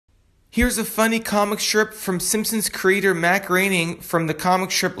Here's a funny comic strip from Simpsons creator Matt Groening from the comic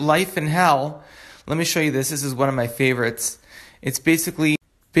strip Life in Hell. Let me show you this. This is one of my favorites. It's basically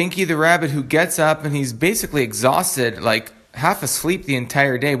Binky the rabbit who gets up and he's basically exhausted, like half asleep the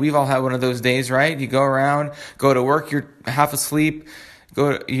entire day. We've all had one of those days, right? You go around, go to work, you're half asleep.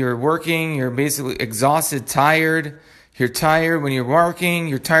 You're working, you're basically exhausted, tired. You're tired when you're working,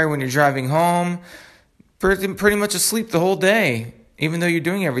 you're tired when you're driving home. Pretty much asleep the whole day, even though you're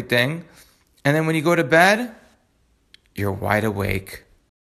doing everything. And then when you go to bed, you're wide awake.